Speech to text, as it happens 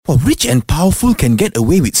Well, rich and powerful can get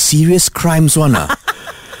away with serious crimes, one. That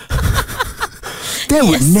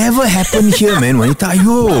would never happen here, man. Juanita,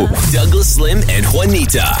 yo. Douglas Slim and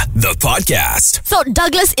Juanita, the podcast. So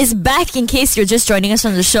Douglas is back in case you're just joining us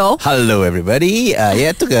on the show. Hello, everybody.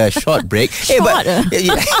 Took a short break.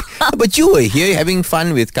 But you were here having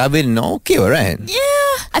fun with Kavin. Okay, all right.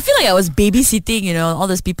 Yeah, I feel like I was babysitting, all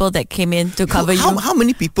those people that came in to cover you. How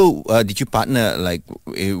many people did you partner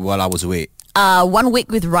while I was away? 1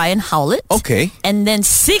 week with Ryan Howlett. Okay. And then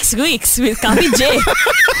 6 weeks with Kami J.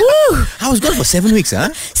 Woo! I was gone for 7 weeks,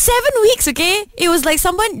 huh? 7 weeks, okay? It was like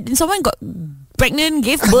someone got pregnant,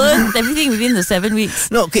 gave birth, everything within the 7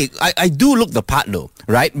 weeks. No, okay. I do look the part though,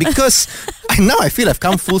 right? Because now I feel I've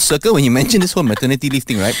come full circle when you mentioned this whole maternity leave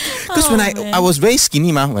thing, right? Because when I was very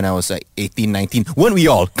skinny, when I was like 18, 19. Weren't we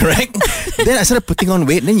all, correct? Then I started putting on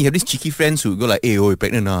weight. Then you have these cheeky friends who go like, hey, you're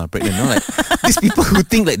pregnant now, pregnant now. Like, these people who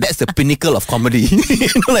think like that's the pinnacle of comedy.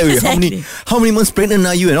 Exactly. how many months pregnant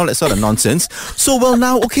are you and all that sort of nonsense. So, well,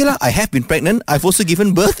 now, okay lah, I have been pregnant. I've also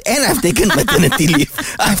given birth and I've taken maternity leave.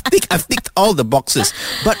 I've ticked all the boxes.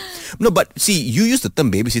 But see, you use the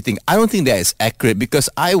term babysitting. I don't think that is accurate because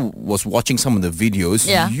I was watching some of the videos.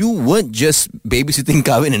 Yeah. You weren't just babysitting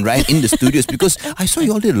Kavin and Ryan in the studios because I saw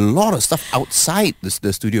you all did a lot of stuff outside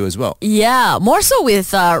the studio as well. Yeah, more so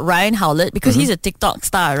with Ryan Howlett because he's a TikTok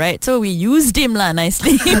star, right? So we used him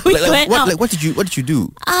nicely. What did you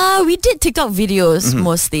do? We did TikTok videos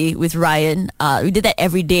mostly with Ryan. We did that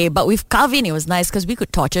every day. But with Kavin, it was nice because we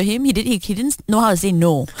could torture him. He didn't know how to say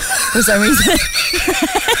no for some reason.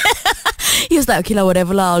 He was like, okay lah,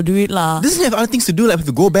 whatever lah, I'll do it lah. Doesn't he have other things to do, like have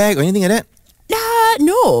to go back or anything like that?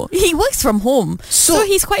 No, he works from home, so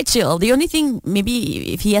he's quite chill. The only thing,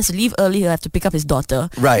 maybe if he has to leave early, he'll have to pick up his daughter.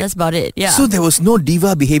 Right, that's about it. Yeah. So there was no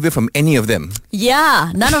diva behavior from any of them.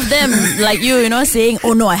 Yeah, none of them like you saying,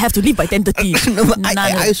 "Oh no, I have to leave by 10:30." No,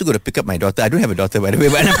 I also got to pick up my daughter. I don't have a daughter, by the way.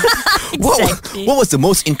 But exactly. What was the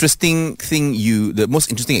most interesting the most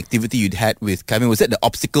interesting activity you'd had with Kevin? Was that the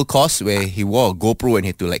obstacle course where he wore a GoPro and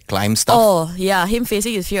he had to like climb stuff? Oh yeah, him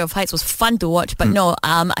facing his fear of heights was fun to watch. But no,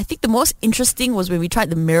 I think the most interesting was when we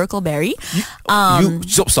tried the Miracle Berry.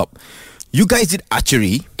 Stop. You guys did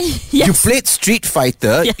archery. Yes. You played Street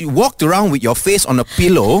Fighter. Yeah. You walked around with your face on a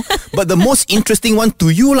pillow. But the most interesting one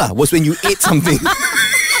to you was when you ate something.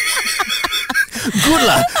 Good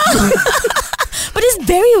lah. But this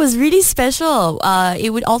berry was really special.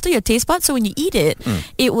 It would alter your taste buds. So when you eat it,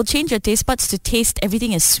 it will change your taste buds to taste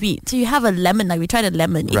everything as sweet. So you have a lemon, like we tried a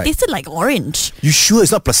lemon. It tasted like orange. You sure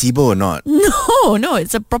it's not placebo or not? No.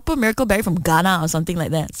 It's a proper Miracle Berry from Ghana or something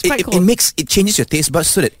like that. It's quite cool. It changes your taste buds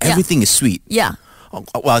so that everything is sweet. Yeah.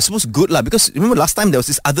 Well, I suppose good lah, because remember last time there was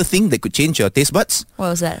this other thing that could change your taste buds? What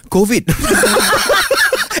was that? COVID.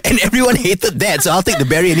 And everyone hated that, so I'll take the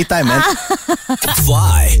berry anytime, man.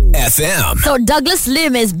 Fly FM. So Douglas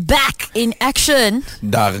Lim is back in action.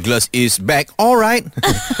 Douglas is back. All right.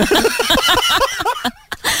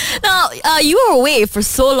 Now, you were away for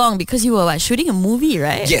so long because you were shooting a movie,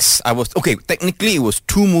 right? Yes, I was. Okay, technically it was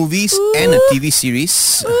 2 movies and a TV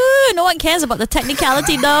series. No one cares about the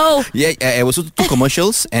technicality though. Yeah, it was also 2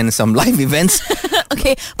 commercials and some live events.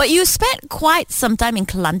 Okay, but you spent quite some time in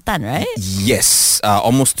Kelantan, right? Yes,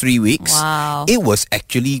 almost 3 weeks. Wow. It was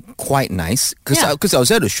actually quite nice because I was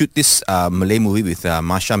there to shoot this Malay movie with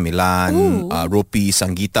Masha Milan, Ropi,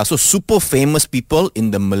 Sangeeta. So super famous people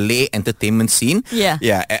in the Malay entertainment scene. Yeah.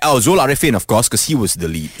 Zul Arifin, of course, because he was the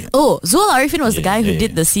lead. Oh, Zul Arifin was the guy who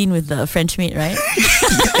did the scene with the French maid, right?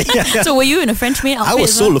 Yeah. So were you in a French maid outfit? I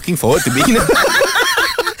was so looking forward to being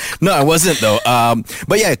No, I wasn't though.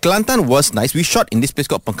 But yeah, Kelantan was nice. We shot in this place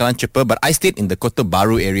called Pangkalan Cepa, but I stayed in the Kota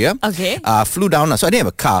Baru area. Okay. Flew down, so I didn't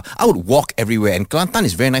have a car. I would walk everywhere, and Kelantan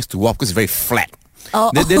is very nice to walk because it's very flat.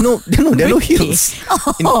 Oh. There are no hills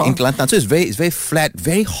in Oh. Kelantan, so it's very flat,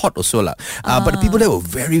 very hot also lah. But the people there were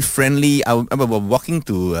very friendly. I remember walking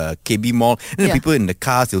to KB Mall, and the people in the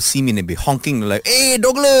cars, they'll see me and they'll be honking, they're like, "Hey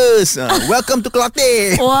Douglas, welcome to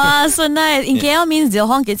Kelantan." Wow, so nice. In KL means they'll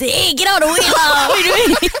honk and say, "Hey, get out of the way lah! What are you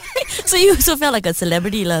doing?" So you also felt like a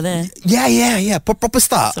celebrity lah there. Yeah. Proper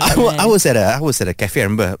star. So I was at a cafe. I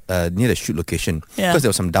remember near the shoot location Yeah. because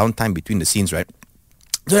there was some downtime between the scenes, right?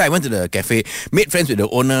 So I went to the cafe, made friends with the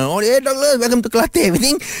owner. Oh, hey, Douglas, welcome to Kelantan,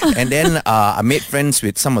 everything. And then I made friends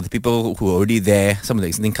with some of the people who were already there, some of the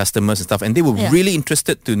existing customers and stuff. And they were really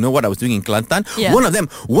interested to know what I was doing in Kelantan. Yeah. One of them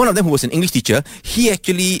who was an English teacher, he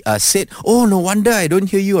actually said, "Oh, no wonder I don't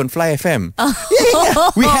hear you on Fly FM."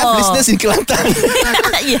 Yeah. We have listeners in Kelantan.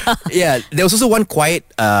 Yeah. There was also one quiet,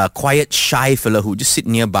 shy fella who would just sit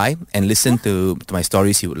nearby and listen to my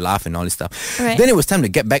stories. He would laugh and all this stuff. Right. Then it was time to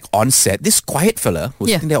get back on set. This quiet fella who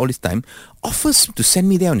was sitting there all this time, offers to send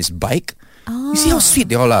me there on his bike. You see how sweet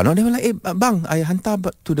they all are, no? They were like, "Hey, bang, I hantar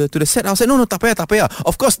to the set." I was like, "No, tak payah.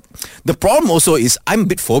 Of course, the problem also is I'm a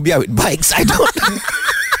bit phobia with bikes. I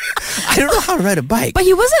don't know how to ride a bike. But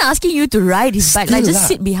he wasn't asking you to ride his bike. Like, Still just lah.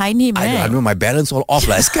 sit behind him, I right? don't know, my balance all off.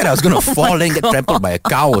 Like, I scared I was going to fall and get trampled by a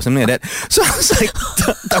cow or something like that. So I was like,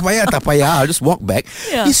 tak payah. I'll just walk back.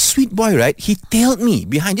 Yeah. This sweet boy, right? He tailed me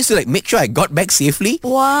behind just to like make sure I got back safely.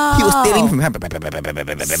 Wow. He was tailing from behind.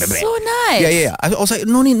 So nice. Yeah. I was like,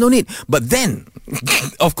 no need. But then,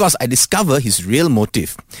 of course, I discover his real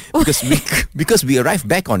motive. Because we arrived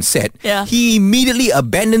back on set, Yeah. he immediately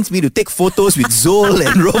abandons me to take photos with Zol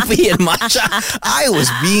and Rofi and Masha. I was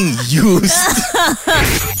being used.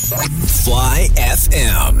 Fly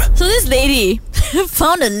FM. So this lady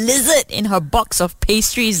found a lizard in her box of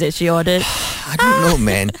pastries that she ordered. I don't know,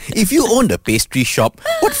 man. If you owned a pastry shop,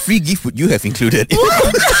 what free gift would you have included?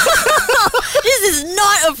 This is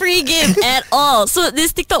not a free gift at all. So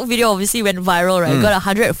this TikTok video obviously went viral, right? Got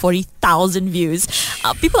 140,000 views.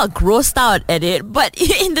 People are grossed out at it. But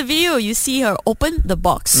in the video, you see her open the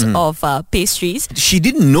box of pastries. She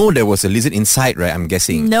didn't know there was a lizard inside, right? I'm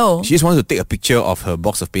guessing. No. She just wanted to take a picture of her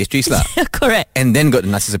box of pastries, lah. Correct. And then got a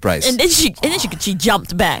nasty surprise. And then she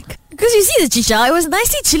jumped back. Because you see the chicha, it was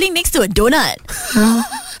nicely chilling next to a donut.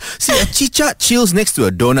 See, a chicha chills next to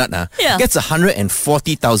a donut, Yeah. gets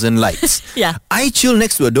 140,000 likes. Yeah. I chill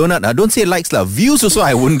next to a donut, don't say likes, lah. Views also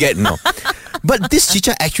I wouldn't get, no. But this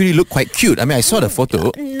chicha actually looked quite cute. I mean, I saw the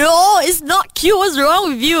photo. No, it's not cute. What's wrong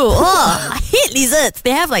with you? I hate lizards.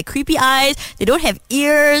 They have like creepy eyes. They don't have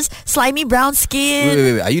ears. Slimy brown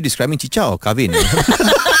skin. Wait. Are you describing chicha or Kavin?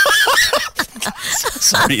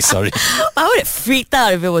 Sorry. I would have freaked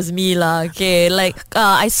out if it was me, lah. Okay, like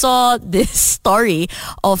I saw this story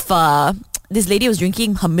of this lady was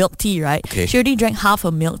drinking her milk tea, right? Okay. She already drank half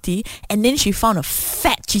her milk tea, and then she found a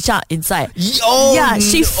fat chicha inside. Oh, Yeah,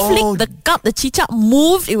 she oh. flicked the cup. The chicha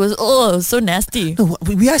moved. It was so nasty. No,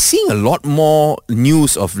 we are seeing a lot more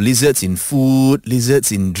news of lizards in food,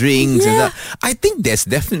 lizards in drinks. And Yeah. that. I think there's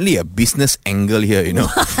definitely a business angle here, you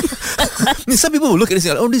know. I mean, some people will look at it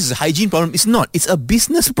and say, "Oh, this is a hygiene problem." It's not. It's a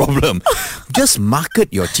business problem. Just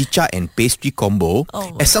market your chicha and pastry combo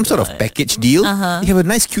as some sort of package deal. You have a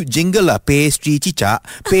nice cute jingle, pastry chicha,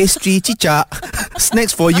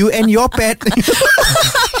 snacks for you and your pet.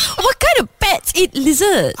 What kind of pets eat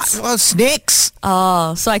lizards? Well, snakes.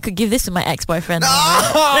 Oh, so I could give this to my ex-boyfriend.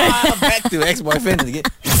 Back to ex-boyfriend again.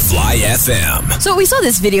 Fly FM. So we saw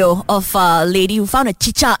this video of a lady who found a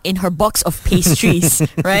chicha in her box of pastries,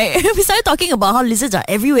 right? We started talking about how lizards are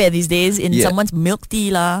everywhere these days in Yeah. someone's milk tea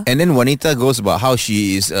lah. And then Juanita goes about how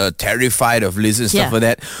she is terrified of lizards, stuff Yeah.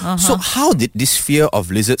 like that. So how did this fear of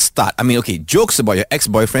lizards start? I mean, okay, jokes about your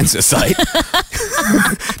ex-boyfriends aside.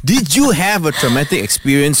 Did you have a traumatic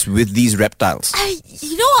experience with these reptiles?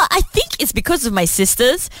 You know what? I think it's because of my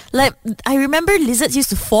sisters. Like, I remember lizards used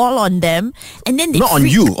to fall on them, and then they Not on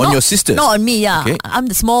you, on your sisters. Not on me, yeah. Okay. I'm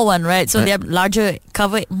the small one, right? So they have larger,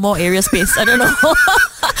 cover more area space. I don't know.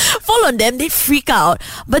 Fall on them, they freak out.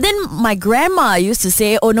 But then my grandma used to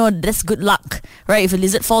say, "Oh no, that's good luck, right? If a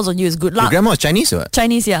lizard falls on you, it's good Your luck." grandma was Chinese or what?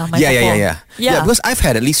 Chinese, yeah. My Yeah, papa. yeah. Because I've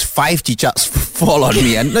had at least 5 chichas fall on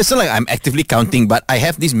me, and it's not like I'm actively counting, but I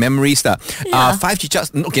have these memories that 5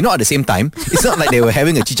 chichas. Okay, not at the same time. It's not like they were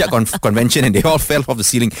having a chicha convention and they all fell off the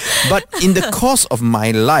ceiling. But in the course of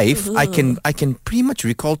my life, I can pretty much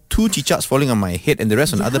recall 2 chichas falling on my head, and the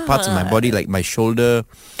rest on other parts of my body, like my shoulder.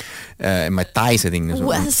 And my thighs, I think.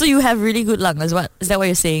 So you have really good luck. Is that what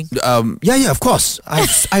you're saying? Yeah, of course.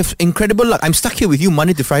 I've incredible luck. I'm stuck here with you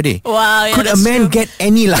Monday to Friday. Wow, yeah, Could a that's man true. get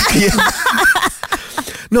any luckier?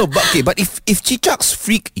 No, but okay. But if chichaks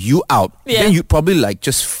freak you out, Yeah. then you probably like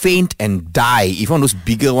just faint and die. If one of those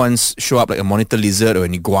bigger ones show up, like a monitor lizard or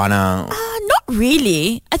an iguana. Not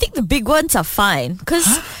really. I think the big ones are fine because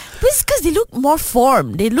they look more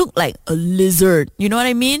formed. They look like a lizard. You know what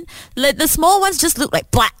I mean? Like the small ones just look like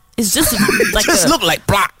black. It's just like Just look like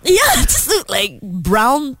blah. yeah, it just look like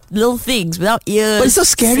brown little things without ears. But it's so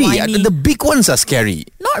scary. slimy. The big ones are scary.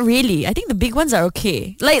 Not really. I think the big ones are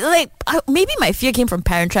okay. Maybe my fear came from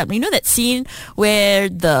Parent Trap. You know that scene where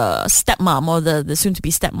the stepmom or the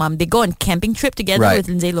soon-to-be stepmom, they go on camping trip together Right. with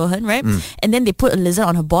Lindsay Lohan, right? And then they put a lizard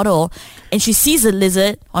on her bottle, and she sees the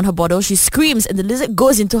lizard on her bottle. She screams, and the lizard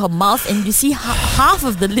goes into her mouth, and you see half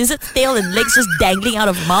of the lizard's tail and legs just dangling out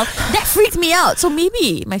of her mouth. That freaked me out. So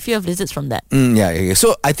maybe my fear of lizards from that. Yeah.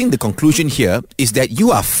 So I think the conclusion here is that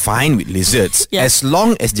you are fine with lizards Yeah. as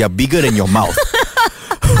long as they're bigger than your mouth.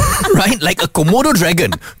 right? Like a Komodo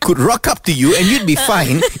dragon could rock up to you and you'd be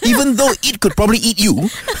fine, even though it could probably eat you.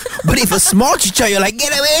 But if a small chicha, you're like,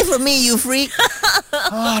 get away from me, you freak.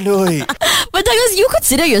 Oh, no. But Douglas, you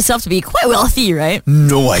consider yourself to be quite wealthy, right?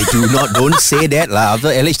 No, I do not. Don't say that. After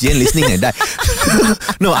LHDN listening, I die.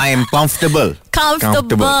 No, I am comfortable.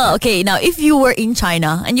 Comfortable. Okay, now if you were in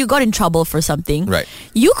China and you got in trouble for something, Right.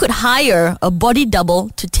 you could hire a body double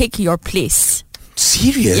to take your place.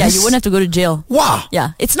 Serious? Yeah, you wouldn't have to go to jail. Wow.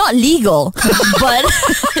 Yeah, it's not legal, but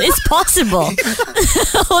it's possible.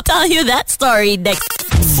 I'll tell you that story next.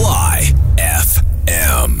 Fly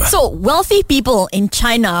FM. So, wealthy people in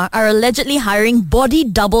China are allegedly hiring body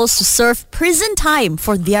doubles to serve prison time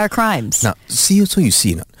for their crimes. Now, see, so you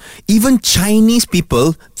see, even Chinese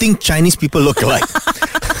people think Chinese people look alike.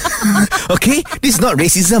 Okay? This is not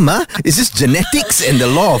racism, huh? It's just genetics and the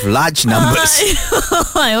law of large numbers.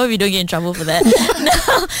 I hope you don't get in trouble for that.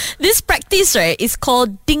 Now, this practice, right, is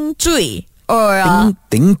called Ding Zhui. Or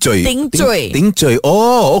Ding Zhui. Ding Zhui. Ding Zhui.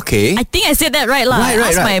 Oh, okay. I think I said that right, lah. Right, I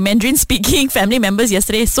asked right. my Mandarin-speaking family members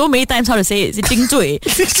yesterday so many times how to say it. It's Ding Zhui.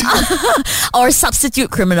 Or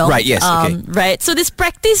substitute criminal. Right, yes, okay. Right. So this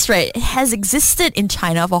practice, right, has existed in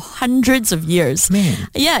China for hundreds of years. Man.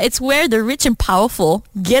 Yeah, it's where the rich and powerful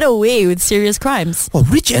get away with serious crimes. Well,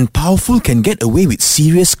 rich and powerful can get away with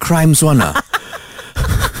serious crimes, one.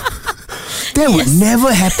 That would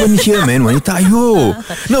never happen here, man. Wanita,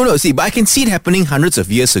 no. See, but I can see it happening hundreds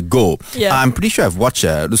of years ago. Yeah. I'm pretty sure I've watched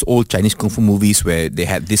those old Chinese kung fu movies where they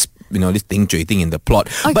had this, this Ding Zhui thing in the plot.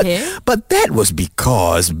 Okay. But that was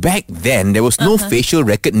because back then there was no facial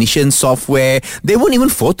recognition software. There weren't even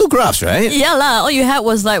photographs, right? Yeah lah. All you had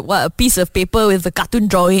was like a piece of paper with a cartoon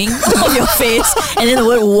drawing of your face and then the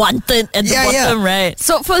word wanted at the bottom, right?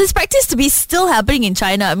 So for this practice to be still happening in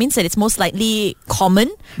China, it means that it's most likely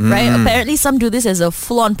common, right? Apparently some do this as a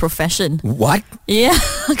full-on profession. What? Yeah,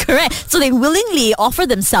 correct. So they willingly offer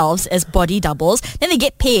themselves as body doubles, then they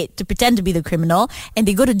get paid to pretend to be the criminal and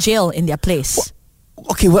they go to jail in their place.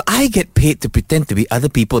 Okay, well, I get paid to pretend to be other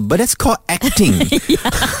people, but that's called acting.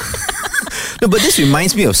 No, but this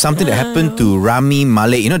reminds me of something that happened to Rami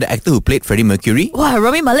Malek, the actor who played Freddie Mercury. Wow,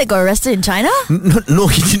 Rami Malek got arrested in China? No,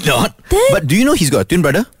 he did not. Then? But do you know he's got a twin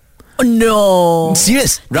brother? Oh, no.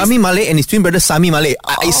 Serious. Rami Malek and his twin brother Sami Malek.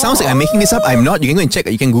 It sounds like I'm making this up. I'm not. You can go and check.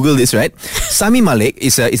 You can Google this, right? Sami Malek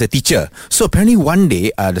is a teacher. So apparently one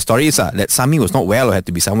day, the story is that Sami was not well or had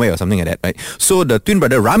to be somewhere or something like that, right? So the twin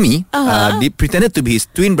brother Rami, they pretended to be his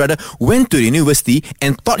twin brother, went to the university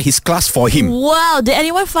and taught his class for him. Wow, did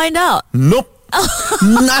anyone find out? Nope.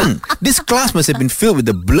 None. This class must have been filled with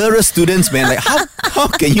the blurred students, man. Like, how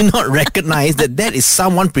can you not recognize that is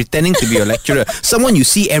someone pretending to be a lecturer? Someone you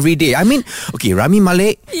see every day. I mean, okay, Rami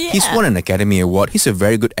Malek, he's won an Academy Award. He's a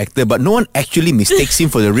very good actor, but no one actually mistakes him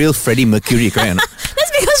for the real Freddie Mercury, correct?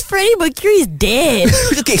 That's because Freddie Mercury is dead.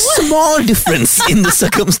 Okay, small difference in the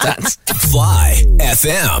circumstance. Fly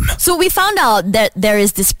FM. So we found out that there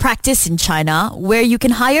is this practice in China where you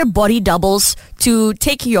can hire body doubles to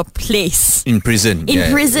take your place. In prison.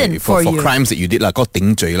 Prison for you. For crimes that you did, called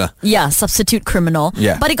Ding Zhui. Yeah, substitute criminal.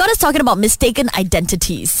 Yeah. But it got us talking about mistaken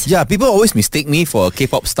identities. Yeah, people always mistake me for a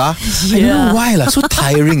K-pop star. I don't Yeah. know why, so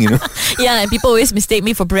tiring, Yeah, and people always mistake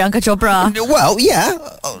me for Priyanka Chopra. Well, yeah,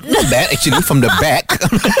 not bad actually, from the back.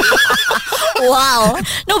 Wow.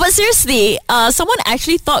 No, but seriously, someone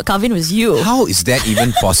actually thought Kavin was you. How is that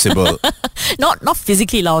even possible? Not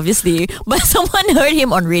physically, obviously, but someone heard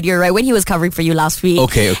him on radio, right, when he was covering for you last week.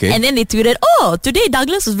 Okay. And then they tweeted, "Oh, today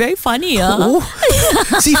Douglas was very funny." Oh.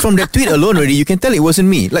 See, from that tweet alone already, you can tell it wasn't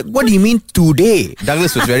me. Like, what do you mean today?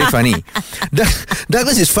 Douglas was very funny.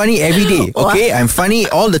 Douglas is funny every day, okay? I'm funny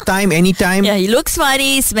all the time, anytime. Yeah, he looks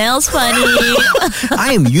funny, smells funny.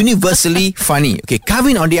 I am universally funny. Okay,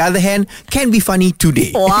 Kavin, on the other hand, can be funny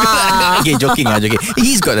today. Wow. Okay, joking.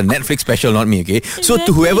 He's got a Netflix special, not me, okay? So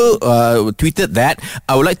to whoever tweeted that,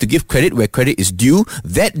 I would like to give credit where credit is due.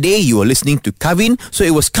 That day, you were listening to Kavin, so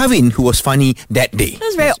it was Kavin who was funny that day.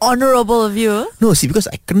 That's very honourable of you. No, see, because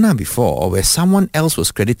I kena before where someone else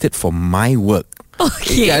was credited for my work.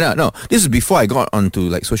 Okay. Yeah, no. This was before I got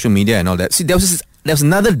onto social media and all that. See, there was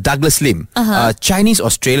another Douglas Lim, Chinese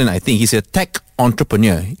Australian, I think. He's a tech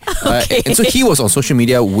entrepreneur. Okay. And so he was on social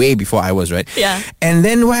media way before I was, right? Yeah. And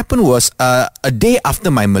then what happened was a day after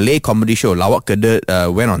my Malay comedy show Lawak Kedet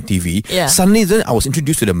went on TV, suddenly then I was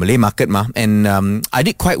introduced to the Malay market and I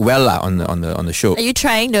did quite well on the show. Are you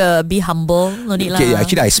trying to be humble? No need Okay, lah.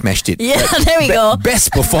 actually I smashed it. Yeah, there we go.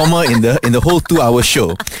 Best performer in the whole 2-hour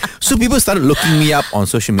show. So people started looking me up on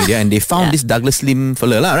social media and they found this Douglas Lim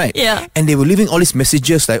fella lah, right? Yeah. And they were leaving all these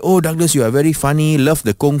messages like, "Oh, Douglas, you are very funny, love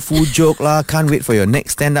the kung fu joke lah, can't wait for your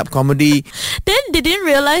next stand-up comedy. Then they didn't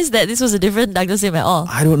realize that this was a different Douglas Lim at all.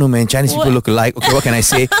 I don't know, man. Chinese people look alike. Okay, what can I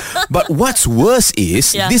say? But what's worse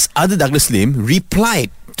is this other Douglas Lim replied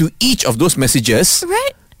to each of those messages.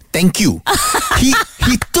 Right? Thank you. he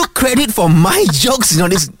took credit for my jokes.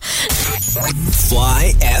 This.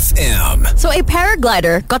 Fly FM. So a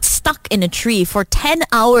paraglider got stuck in a tree for 10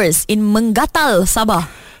 hours in Menggatal, Sabah.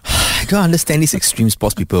 I don't understand these extreme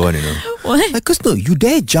sports people want, What? Because no, you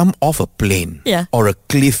dare jump off a plane or a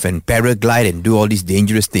cliff and paraglide and do all these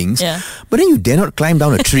dangerous things. Yeah. But then you dare not climb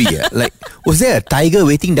down a tree. Like, was there a tiger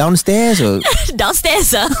waiting downstairs or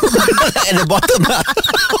Downstairs, at the bottom?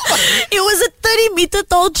 It was a 30-meter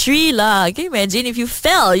tall tree, lah. Can you imagine? If you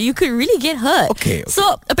fell, you could really get hurt. Okay.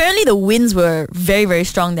 So apparently the winds were very, very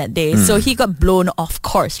strong that day. So he got blown off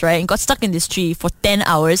course, right? And got stuck in this tree for 10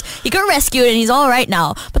 hours. He got rescued and he's all right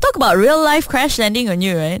now. But talk about real life crash landing on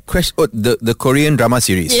you, right? The Korean drama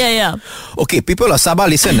series. Yeah. Okay, people of Sabah,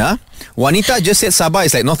 listen, Wanita just said Sabah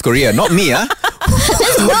is like North Korea, not me,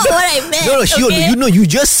 That's not what I meant. No, okay? you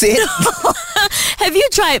just said. Have you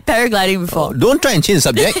tried paragliding before? Don't try and change the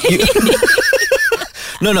subject.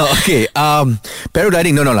 No, okay.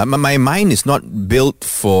 Paragliding, no. My mind is not built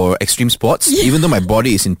for extreme sports, even though my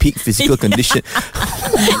body is in peak physical condition.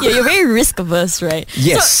 You're very risk averse, right?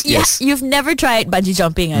 Yes, so, yes. You've never tried bungee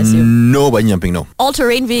jumping, I assume? No bungee jumping, no.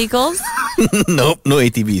 All-terrain vehicles? No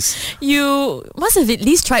ATVs. You must have at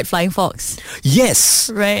least tried flying fox.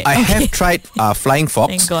 Yes. Right. I have tried flying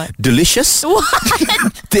fox. Thank God. Delicious. What?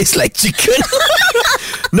 Tastes like chicken.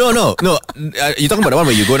 No. You're talking about the one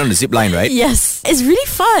where you go down the zip line, right? Yes. It's really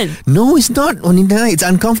fun. No, it's not, Oninda. It's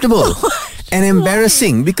uncomfortable. And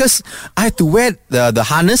embarrassing because I have to wear the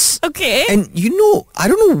harness. Okay. And I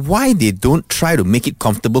don't know why they don't try to make it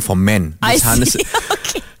comfortable for men. This harness.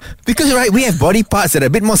 Okay. Because we have body parts that are a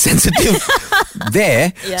bit more sensitive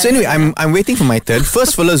there. Yeah, so anyway, I'm waiting for my turn.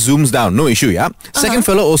 First fella zooms down, no issue, yeah. Second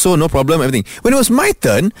fella also no problem, everything. When it was my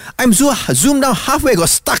turn, I'm zoomed down halfway, I got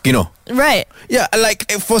stuck, Right. Yeah,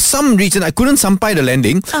 like for some reason I couldn't sampai the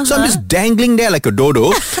landing, so I'm just dangling there like a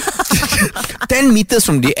dodo. 10 meters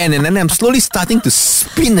from the end, and then I'm slowly starting to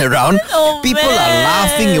spin around. People are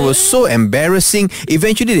laughing. It was so embarrassing.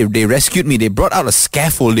 Eventually they rescued me. They brought out a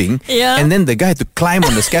scaffolding, and then the guy had to climb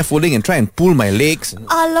on the scaffolding and try and pull my legs.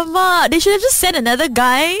 Alamak, they should have just sent another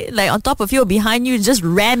guy like on top of you or behind you, just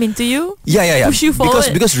ram into you. Yeah. Push you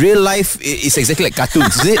forward. Because real life is exactly like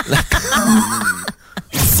cartoons, is it?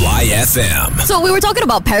 Fly FM. So we were talking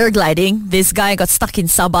about paragliding. This guy got stuck in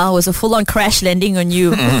Sabah. It was a full-on crash landing on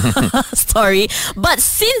you story. But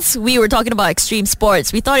since we were talking about extreme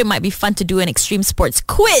sports, we thought it might be fun to do an extreme sports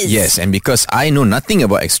quiz. Yes, and because I know nothing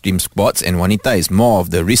about extreme sports and Wanita is more of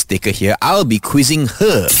the risk taker here, I'll be quizzing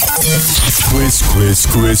her. Quiz.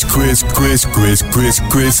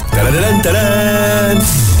 Da-da-da-dun-dun-dun.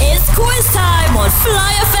 It's quiz time on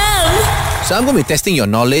Fly FM. So I'm going to be testing your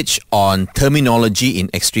knowledge on terminology in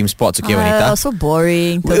extreme sports, okay, Wanita? So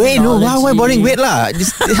boring. Wait, no, why boring? Wait lah.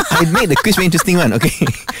 I made the quiz very interesting one, okay?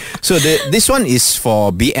 So this one is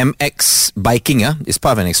for BMX biking, It's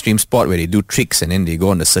part of an extreme sport where they do tricks and then they go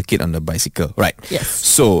on the circuit on the bicycle, right? Yes.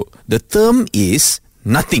 So the term is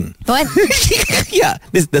nothing. What? Yeah,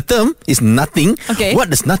 the term is nothing. Okay. What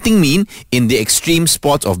does nothing mean in the extreme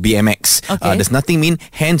sports of BMX? Okay. Does nothing mean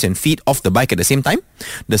hands and feet off the bike at the same time?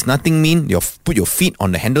 Does nothing mean put your feet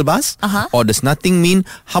on the handlebars? Or does nothing mean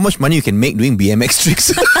how much money you can make doing BMX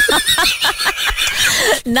tricks?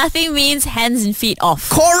 Nothing means hands and feet off.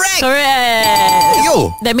 Correct.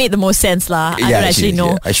 Yo. That made the most sense lah. I don't actually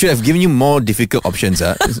know. I should have given you more difficult options.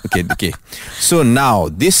 Okay. So now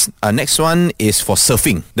this next one is for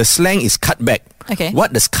surfing. The slang is cut back. Okay.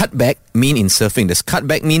 What does cut back mean in surfing? Does cut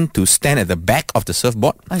back mean to stand at the back of the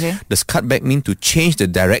surfboard? Okay. Does cut back mean to change the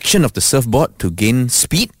direction of the surfboard to gain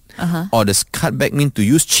speed? Or does cut back mean to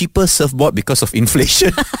use cheaper surfboard because of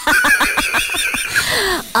inflation?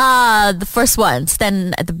 The first one,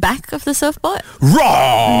 stand at the back of the surfboard.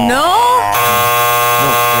 Wrong. No.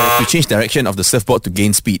 To change direction of the surfboard to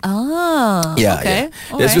gain speed. Yeah. Okay.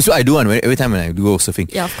 That's just what I do every time when I go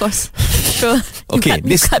surfing. Yeah, of course. Sure. Okay,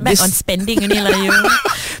 You cut back on spending only lah you.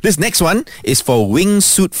 This next one is for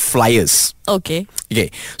wingsuit flyers. Okay.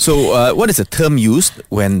 So what is the term used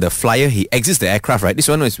when the flyer he exits the aircraft, right? This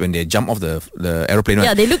one is when they jump off the aeroplane, right?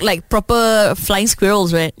 Yeah, they look like proper flying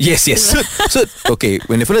squirrels, right? Yes. So okay,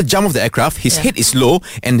 when the fellow jump off the aircraft, his head is low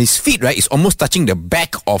and his feet, right, is almost touching the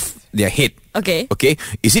back of their head. Okay.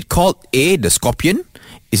 Is it called A, the scorpion?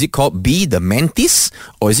 Is it called B, the mantis?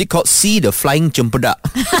 Or is it called C, the flying cempedak?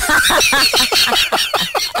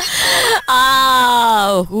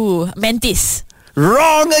 Mantis.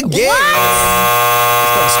 Wrong again.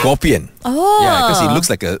 It's called scorpion. Oh. Yeah, because it looks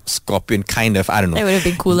like a scorpion, kind of. I don't know. That would have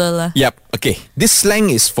been cooler lah. Yep. Okay. This slang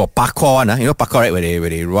is for parkour. You know parkour, right? Where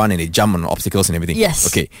they run and they jump on obstacles and everything. Yes.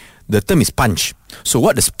 Okay. The term is punch. So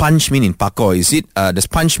what does punch mean in parkour? Is it does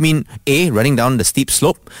punch mean A, running down the steep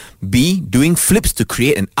slope, B, doing flips to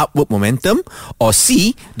create an upward momentum, or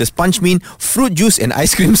C, does punch mean fruit juice and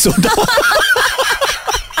ice cream soda?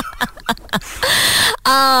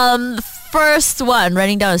 First one,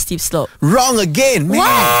 running down a steep slope. Wrong again, man. What?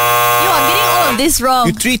 Yo, I'm getting all of this wrong.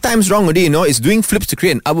 You 3 times wrong already, It's doing flips to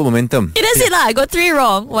create an upward momentum. It is it lah. I got 3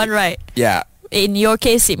 wrong, 1 right. Yeah. In your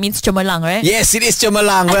case, it means cemerlang, right? Yes, it is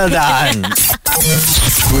cemerlang. Well done.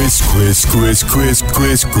 Quiz.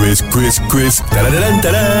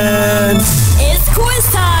 Da-da-da-dun-da-dun. It's quiz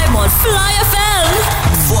time on Fly FM.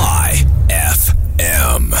 Fly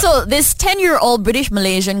FM. So, this 10-year-old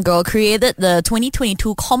British-Malaysian girl created the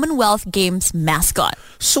 2022 Commonwealth Games mascot.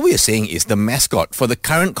 So what you're saying is the mascot for the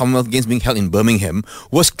current Commonwealth Games being held in Birmingham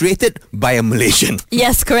was created by a Malaysian.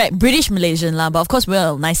 Yes, correct. British-Malaysian lah. But of course,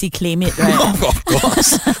 we'll nicely claim it, right? Of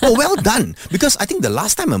course. Well done. Because I think the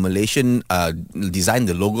last time a Malaysian designed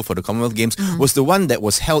the logo for the Commonwealth Games was the one that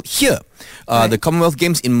was held here. The Commonwealth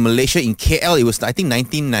Games in Malaysia, in KL, it was, I think,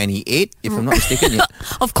 1998, if I'm not mistaken. Yeah.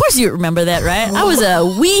 Of course you remember that, right? I was a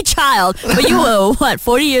wee child, but you were,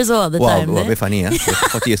 40 years old at the time? Wow, very funny, huh?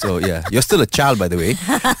 40 years old, yeah. You're still a child, by the way.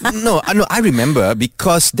 No, I remember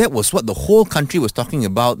because that was what the whole country was talking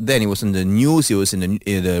about then. It was in the news, it was in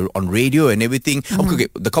the on radio and everything. Okay,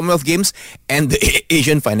 the Commonwealth Games and the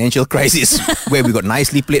Asian financial crisis where we got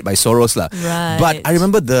nicely played by Soros lah. Right. But I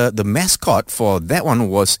remember the mascot for that one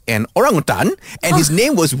was an orangutan and his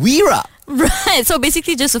name was Wira. Right, so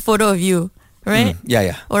basically just a photo of you, right?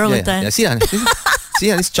 Yeah. Orangutan. Yeah. See,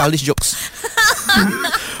 these childish jokes.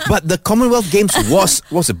 But the Commonwealth Games was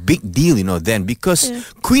a big deal, then because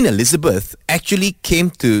Queen Elizabeth actually came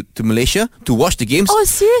to Malaysia to watch the games. Oh,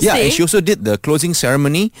 seriously? Yeah, and she also did the closing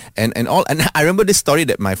ceremony and all. And I remember this story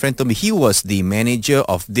that my friend told me. He was the manager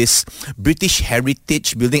of this British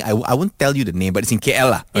Heritage building. I won't tell you the name, but it's in KL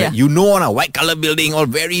lah. Right? Yeah. On a white color building, all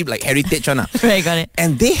very like heritage one. Right, got it.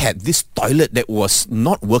 And they had this toilet that was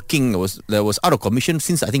not working. That was out of commission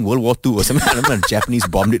since I think World War II or something. I remember the Japanese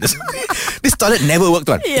bombed it or something. This toilet never worked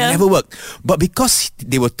one. Yeah. It never worked. But because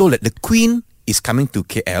they were told that the Queen is coming to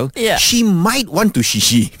KL, she might want to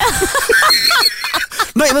shishi.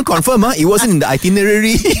 Not even confirmed, It wasn't in the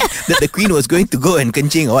itinerary that the Queen was going to go and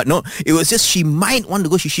kencing or what. No, it was just she might want to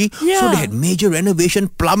go shishi. Yeah. So they had major renovation,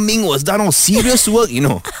 plumbing was done, all serious work,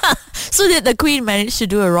 So did the Queen manage to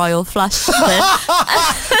do a royal flush then?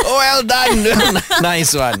 Well done.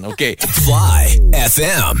 Nice one. Okay. Fly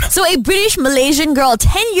FM. So a British-Malaysian girl,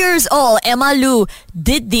 10 years old, Emma Lu,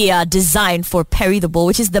 did the design for Perry the Bull,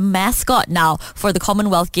 which is the mascot now for the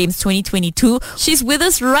Commonwealth Games 2022. She's with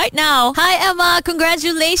us right now. Hi, Emma.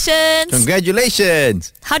 Congratulations.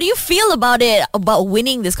 Congratulations. How do you feel about it, about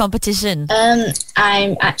winning this competition?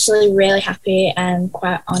 I'm actually really happy and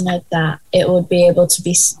quite honoured that it would be able to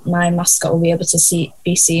be, my mascot will be able to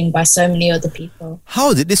be seen by so many other people.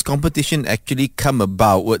 How did this competition actually come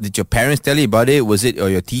about? What did your parents tell you about it? Was it or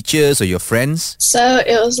your teachers or your friends? So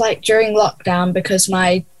it was like during lockdown because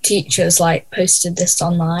my teachers posted this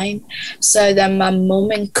online. So then my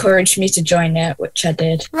mum encouraged me to join it, which I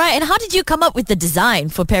did. Right, and how did you come up with the design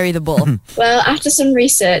for Perry the Bull? Well, after some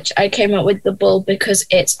research, I came up with the bull because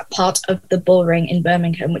it's a part of the bull ring in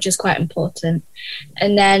Birmingham, which is quite important.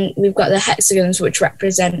 And then we've got the hexagons, which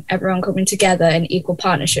represent everyone coming together in equal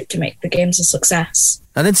partnership to make the games a success.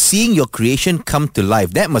 And then seeing your creation come to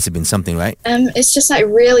life, that must have been something, right? It's just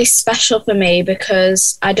really special for me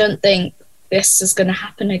because I don't think this is going to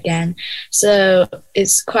happen again. So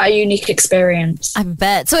it's quite a unique experience. I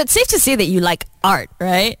bet. So it's safe to say that you like art,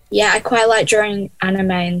 right? Yeah, I quite like drawing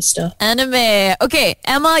anime and stuff. Anime. Okay,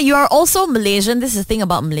 Emma, you are also Malaysian. This is the thing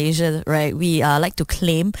about Malaysia, right? We like to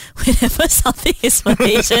claim whenever something is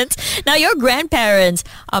Malaysian. Now, your grandparents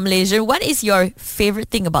are Malaysian. What is your favorite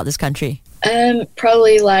thing about this country?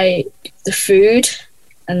 Probably the food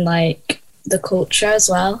and the culture as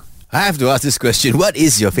well. I have to ask this question. What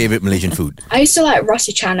is your favorite Malaysian food? I used to like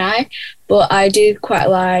roti canai, but I do quite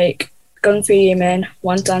like gung fu yimin,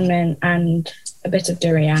 wonton min, and a bit of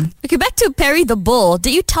durian. Okay, back to Perry the Bull.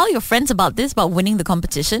 Did you tell your friends about this, about winning the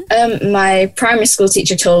competition? My primary school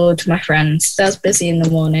teacher told my friends. They was busy in the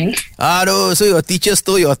morning. No, so your teacher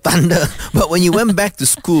stole your thunder. But when you went back to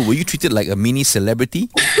school, were you treated like a mini celebrity?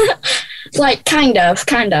 Kind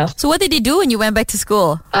of. So what did they do when you went back to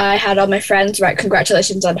school? I had all my friends write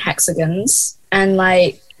congratulations on hexagons and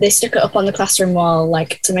they stick it up on the classroom wall,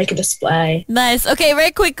 like to make a display. Nice. Okay,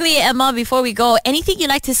 very quickly, Emma, before we go, anything you'd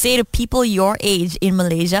like to say to people your age in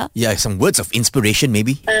Malaysia? Yeah, some words of inspiration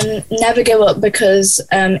maybe. Never give up, because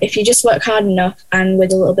if you just work hard enough and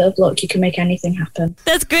with a little bit of luck, you can make anything happen.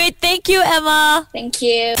 That's great. Thank you, Emma. Thank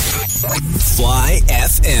you. Fly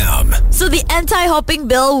FM. So the anti-hopping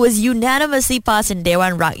bill was unanimously passed in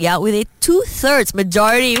Dewan Rakyat with a 2/3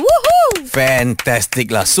 majority. Woohoo!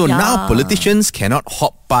 Fantastic lah. So Yeah. now politicians cannot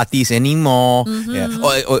hop parties anymore. Yeah.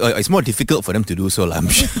 Or it's more difficult for them to do so lah. I'm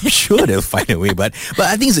sure they'll find a way. But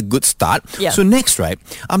I think it's a good start. Yeah. So next, right,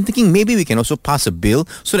 I'm thinking maybe we can also pass a bill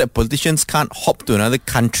so that politicians can't hop to another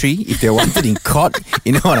country if they're wanted in court.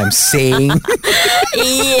 You know what I'm saying?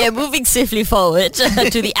 Yeah, moving swiftly forward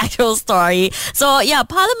to the actual story. So yeah,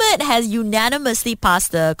 Parliament has unanimously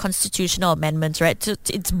passed the constitutional amendments, right?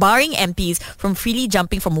 It's barring MPs from freely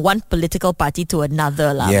jumping from one political party to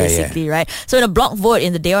another, Yeah, basically, right? So in a block vote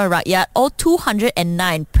in the Dewan Rakyat, all 209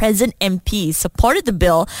 present MPs supported the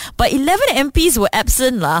bill, but 11 MPs were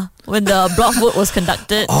absent when the block vote was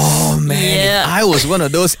conducted. Oh man, Yeah. if I was one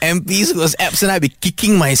of those MPs who was absent, I'd be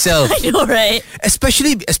kicking myself. I know, right?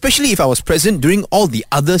 Especially if I was present during all the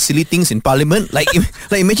other silly things in Parliament. Like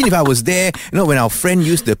imagine if I was there, when our friend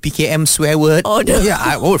used the PKM swear word. Oh, no. Yeah,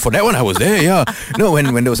 for that one I was there, yeah. When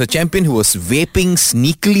there was a champion who was vaping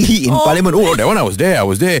sneakily in Parliament, that one I was there.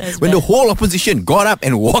 That's When bad. the whole opposition got up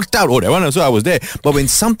and walked out, that one also I was there. But when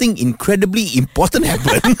something incredibly important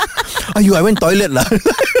happened, I went toilet lah.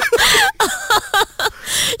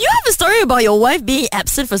 You have a story about your wife being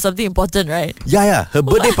absent for something important, right? Yeah, her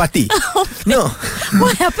birthday party. No.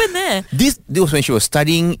 What happened there? This was when she was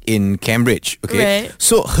studying in Cambridge, okay? Right.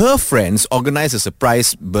 So her friends organized a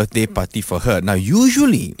surprise birthday party for her. Now,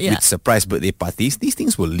 usually Yeah. with surprise birthday parties, these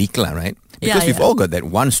things will leak lah, right? Yeah, Because we've yeah. all got that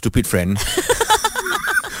one stupid friend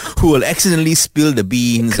who will accidentally spill the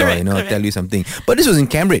beans Correct, or, correct. tell you something. But this was in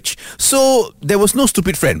Cambridge. So there was no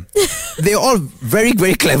stupid friend. They're all very,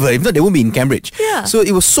 very clever. If not, they won't be in Cambridge. Yeah. So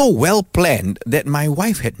it was so well planned that my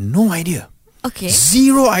wife had no idea. Okay.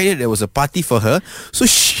 Zero idea there was a party for her. So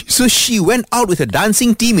she went out with a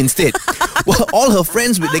dancing team instead. Well, all her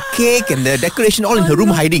friends with the cake and the decoration all in her room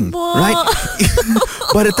hiding. Right?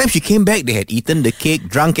 By the time she came back, they had eaten the cake,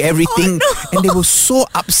 drunk everything, and they were so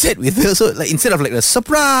upset with her. So instead of a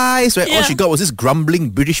surprise, right, all Yeah. she got was this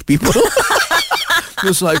grumbling British people. It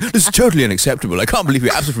was like, this is totally unacceptable. I can't believe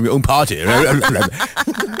you're absent from your own party.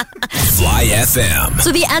 Fly FM.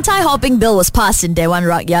 So the anti-hopping bill was passed in Dewan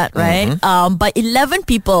Rakyat, right? But 11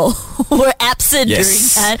 people were absent Yes.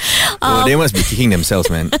 during that. They must be kicking themselves,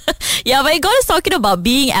 man. Yeah, but it got us talking about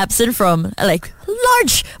being absent from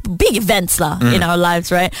large, big events in our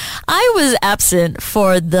lives, right? I was absent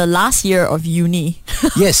for the last year of uni.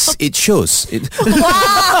 Yes, it shows.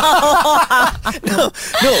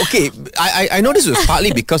 No, okay. I know this was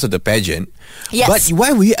partly because of the pageant. Yes. But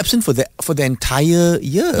why were you absent for the entire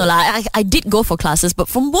year? No, I did go for classes, but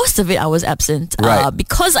for most of it, I was absent Right.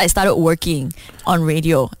 because I started working on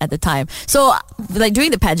radio at the time. So,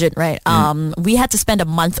 during the pageant, right, we had to spend a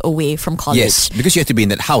month away from college. Yes, because you had to be in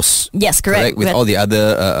that house. Yes, correct. With all the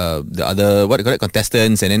other what do you call it,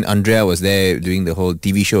 contestants, and then Andrea was there doing the whole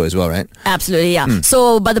TV show as well, right? Absolutely, yeah.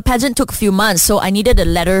 So, but the pageant took a few months, so I needed a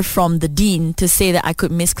letter from the dean to say that I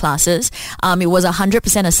could miss classes. It was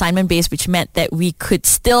 100% assignment based, which meant that we could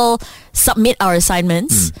still submit our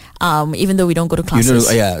assignments, even though we don't go to classes.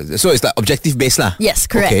 So it's like objective based lah. Yes,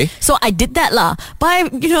 correct. Okay. So I did that lah.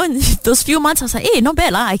 But in those few months, I was like, hey, not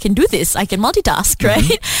bad lah. I can do this. I can multitask,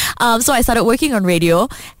 right? So I started working on radio.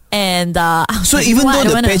 And I was So like, even "What? I though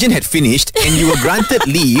the wanna-" pageant had finished and you were granted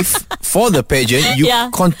leave for the pageant, you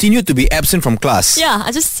Yeah. continued to be absent from class. Yeah,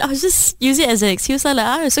 I was just use it as an excuse.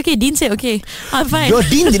 It's okay. Dean said okay. I'm fine. Your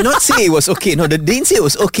dean did not say it was okay. No, the dean said it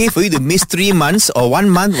was okay for you to miss 3 months or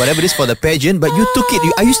 1 month, whatever it is for the pageant, but you took it.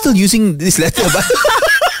 Are you still using this letter?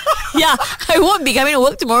 Yeah, I won't be coming to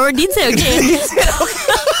work tomorrow. Dean said okay.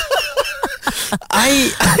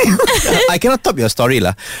 I cannot top your story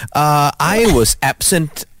lah. I was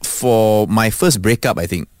absent for my first breakup, I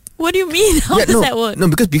think. What do you mean? How does that work? No,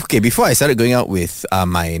 because before I started going out with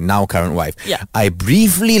my now current wife, Yeah. I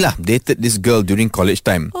briefly dated this girl during college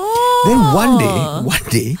time. Then one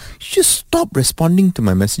day, she just stopped responding to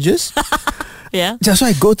my messages. Yeah. So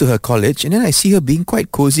I go to her college and then I see her being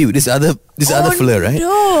quite cozy with this other fella, right?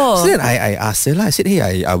 no. So then I asked her, I said,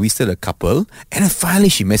 hey, are we still a couple? And then finally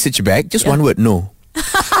she messaged back, just one word, no.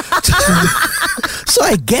 So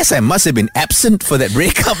I guess I must have been absent for that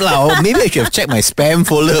breakup lah. Or maybe I should have checked my spam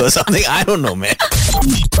folder or something. I don't know, man.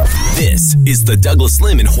 This is the Douglas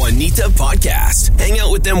Slim and Juanita podcast. Hang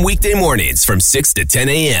out with them weekday mornings from 6 to 10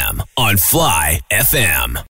 a.m. on Fly FM.